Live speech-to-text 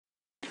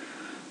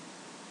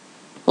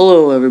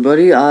Hello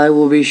everybody, I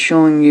will be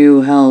showing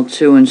you how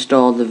to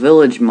install the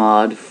village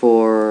mod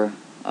for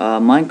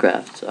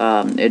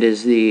Minecraft. It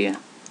is the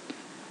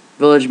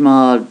village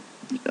mod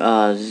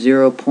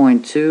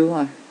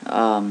 0.2. A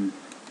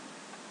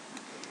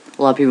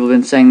lot of people have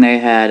been saying they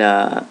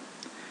had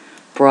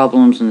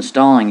problems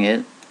installing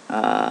it.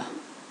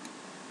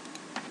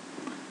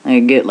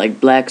 They get like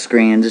black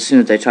screens as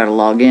soon as they try to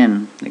log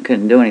in. They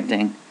couldn't do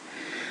anything.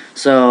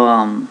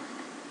 So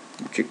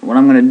what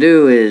I'm going to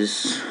do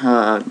is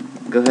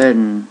go ahead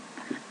and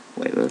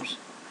wait. Whoops.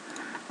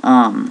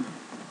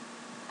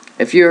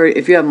 If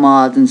you have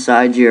mods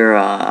inside your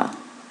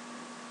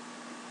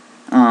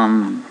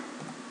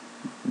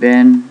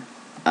bin,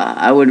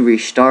 I would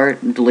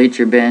restart and delete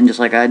your bin just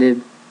like I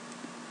did.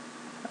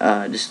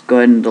 Just go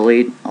ahead and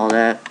delete all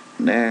that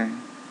there.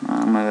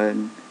 I'm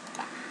gonna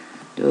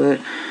do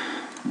it.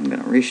 I'm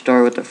gonna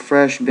restart with a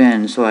fresh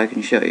bin so I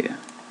can show you.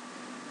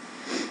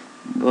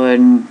 Go ahead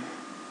and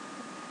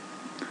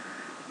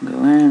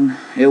go in.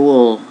 It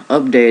will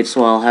update,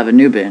 so I'll have a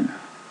new bin.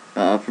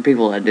 For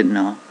people that didn't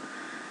know.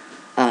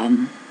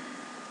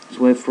 Let's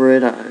wait for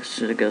it.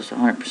 So it goes to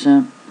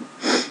 100%.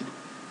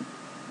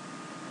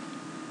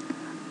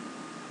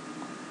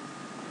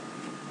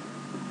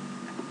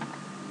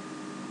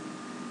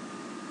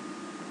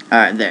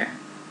 Alright, there.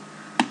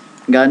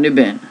 Got a new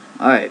bin.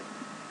 Alright.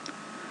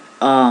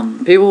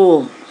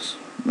 People,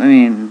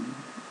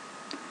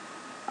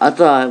 I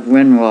thought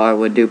WinRAR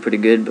would do pretty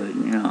good, but,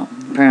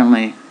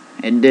 apparently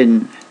it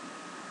didn't.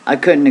 I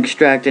couldn't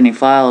extract any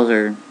files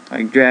or,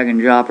 like, drag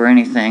and drop or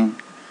anything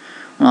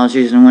when I was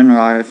using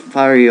WinRAR. If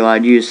I were you,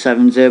 I'd use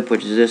 7-zip,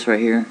 which is this right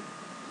here.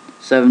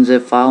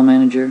 7-zip file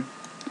manager.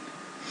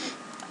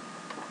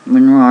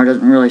 WinRAR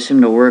doesn't really seem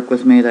to work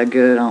with me that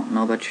good. I don't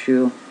know about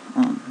you.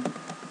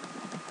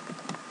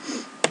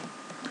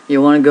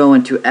 You want to go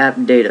into app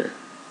data.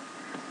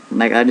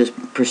 Like I just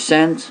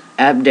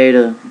app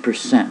data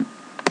 %.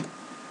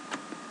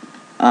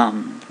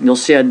 You'll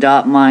see a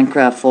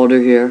 .minecraft folder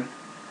here.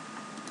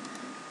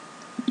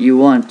 You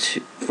want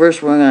to,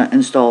 first we're going to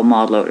install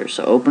mod loader.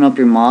 So open up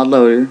your mod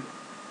loader.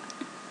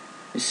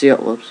 You see it,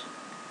 whoops.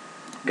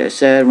 Like I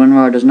said,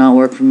 WinRAR does not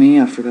work for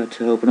me. I forgot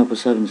to open up a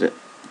 7-zip.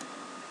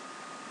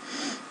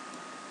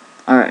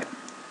 Alright,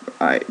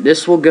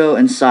 this will go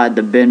inside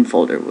the bin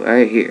folder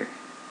right here.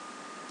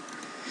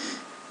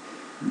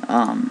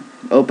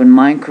 Open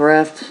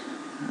Minecraft.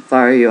 If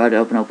I were you, I'd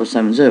open up a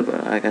 7-zip,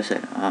 but like I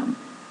said,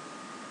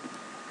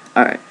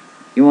 alright,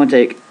 you want to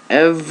take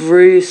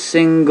every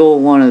single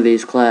one of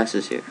these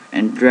classes here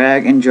and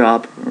drag and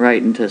drop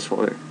right into this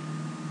folder.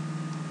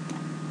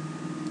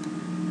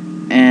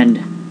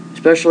 And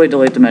especially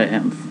delete the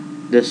meta-inf,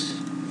 this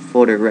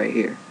folder right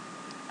here.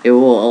 It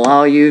will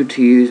allow you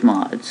to use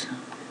mods.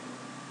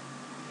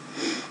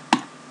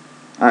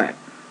 Alright,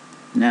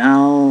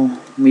 now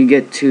we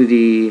get to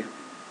the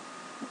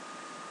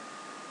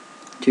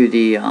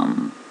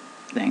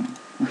thing.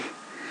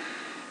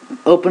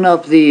 Open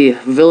up the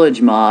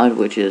village mod,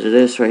 which is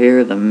this right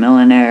here, the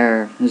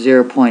Millenaire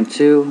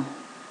 0.2.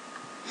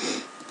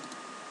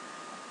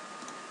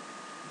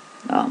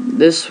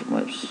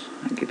 Whoops,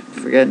 I keep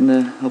forgetting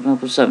to open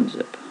up a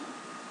 7-zip.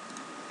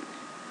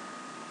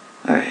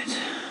 Alright,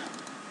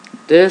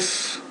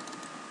 this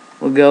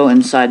will go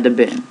inside the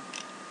bin.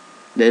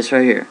 This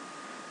right here.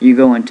 You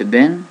go into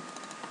bin.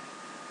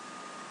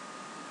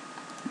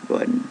 Go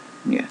ahead and,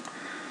 yeah.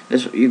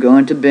 You go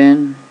into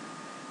bin.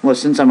 Well,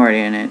 since I'm already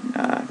in it,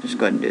 just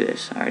go ahead and do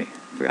this. I already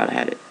forgot I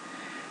had it.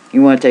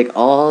 You want to take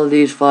all of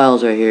these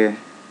files right here,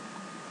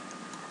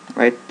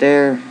 right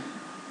there,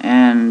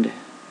 and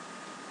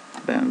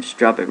boom, just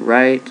drop it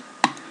right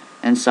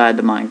inside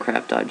the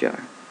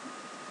Minecraft.jar.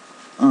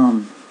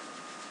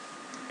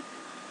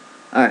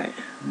 Alright,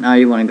 now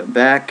you want to go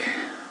back.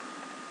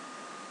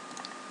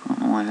 I don't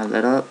know why I have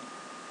that up.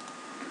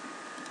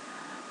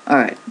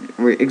 Alright,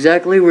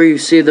 exactly where you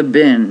see the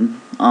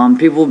bin.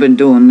 People have been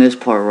doing this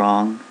part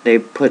wrong. They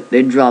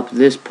dropped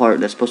this part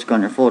that's supposed to go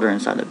in your folder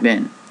inside the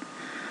bin.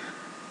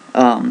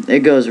 It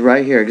goes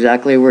right here,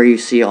 exactly where you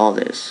see all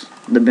this,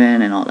 the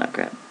bin and all that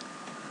crap.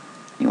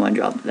 You want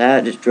to drop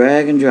that, just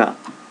drag and drop.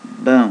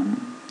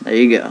 Boom. There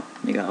you go.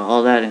 You got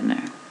all that in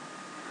there.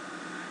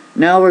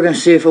 Now we're gonna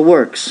see if it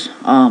works.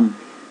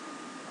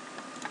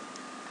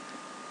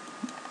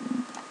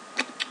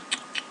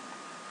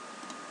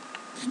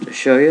 Just to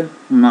show you,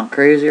 I'm not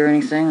crazy or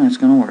anything. It's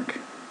gonna work.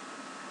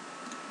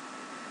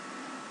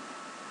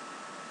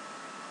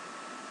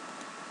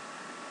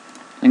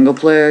 Single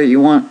player,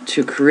 you want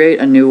to create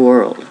a new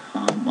world.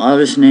 I'll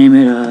just name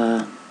it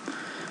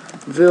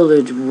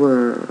Village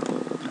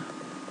World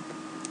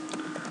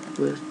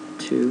with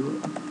 2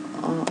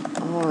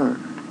 R.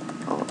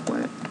 Oh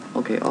wait,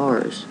 okay,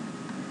 R's.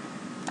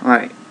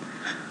 Alright.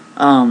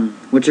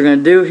 What you're gonna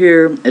do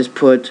here is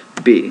put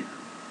B.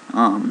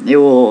 It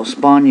will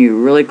spawn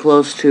you really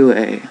close to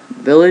a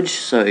village,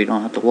 so you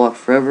don't have to walk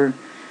forever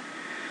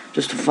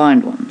just to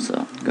find one.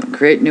 So I'm gonna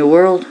create new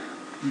world.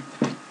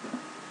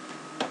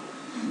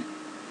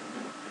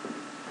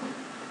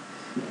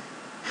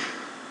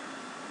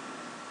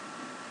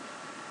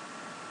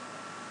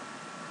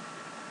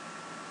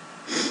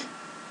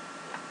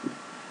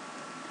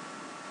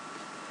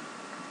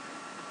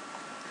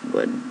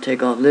 ahead and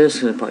take off this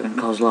because it's probably going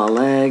to cause a lot of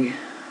lag.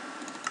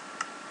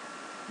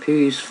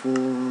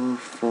 Peaceful,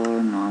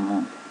 far,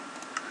 normal.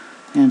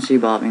 And see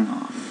bobbing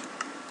off.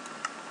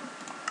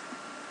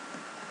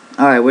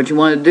 Alright, what you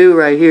want to do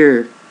right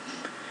here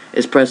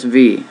is press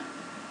V.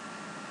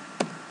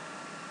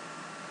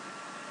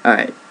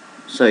 Alright,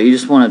 so you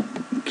just want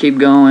to keep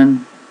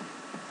going,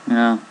 you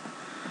know,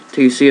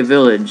 till you see a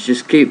village.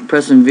 Just keep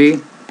pressing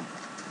V,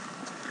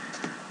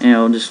 and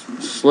it'll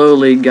just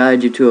slowly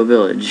guide you to a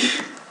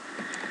village.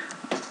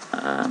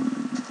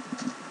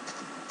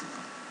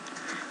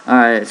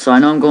 Alright, so I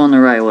know I'm going the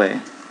right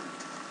way.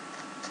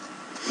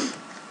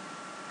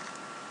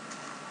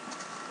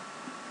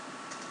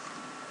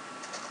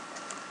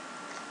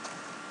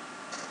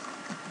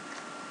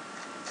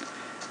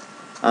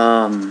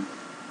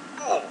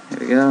 Here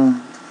we go.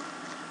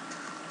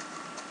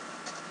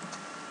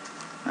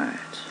 Alright.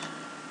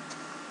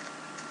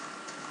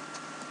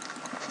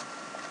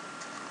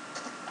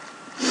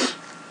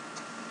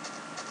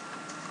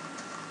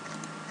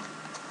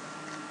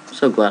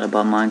 So glad I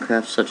bought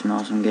Minecraft, such an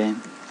awesome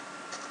game.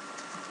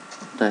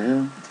 What the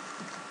hell?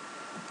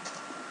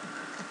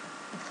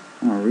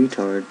 I'm a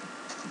retard.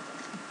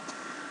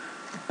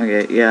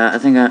 Okay, yeah, I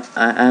think I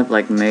have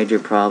like major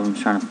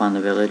problems trying to find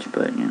the village,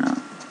 but you know,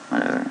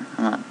 whatever.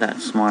 I'm not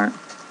that smart.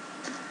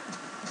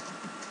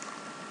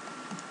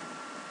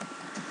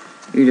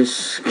 You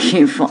just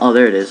keep. Oh,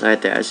 there it is,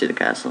 right there. I see the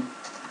castle.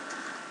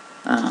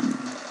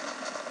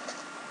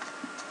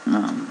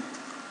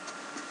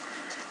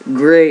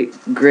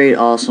 Great,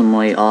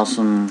 awesomely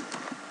awesome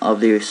of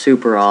the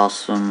super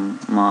awesome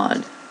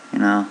mod. You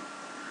know,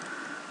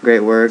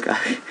 great work.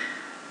 I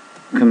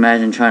can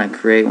imagine trying to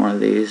create one of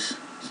these.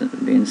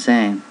 It'd be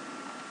insane.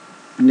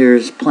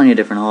 There's plenty of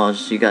different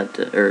halls. You got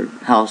the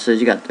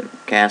houses. You got the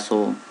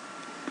castle.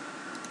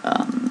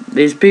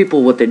 These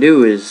people, what they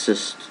do is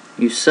just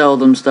you sell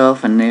them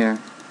stuff, and they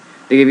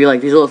give you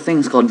like these little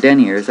things called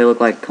deniers. They look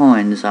like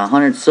coins.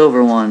 100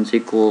 silver ones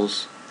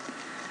equals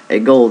a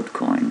gold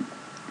coin.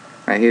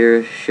 Right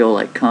here, she'll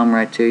like come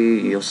right to you.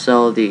 You'll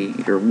sell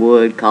your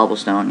wood,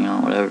 cobblestone, you know,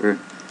 whatever.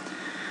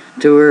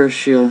 To her,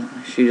 she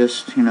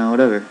just, you know,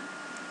 whatever.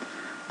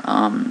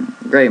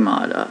 Great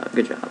mod.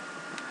 Good job.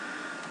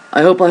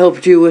 I hope I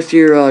helped you with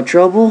your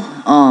trouble.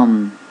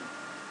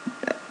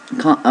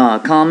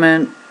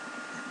 Comment,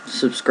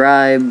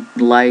 subscribe,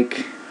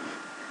 like.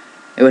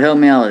 It would help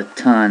me out a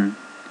ton.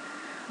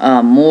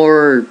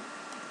 More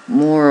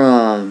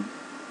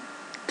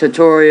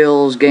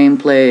tutorials,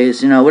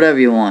 gameplays, you know, whatever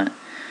you want.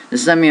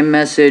 Just send me a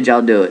message,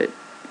 I'll do it.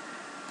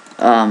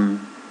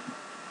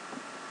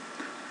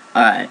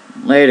 Alright,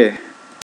 later.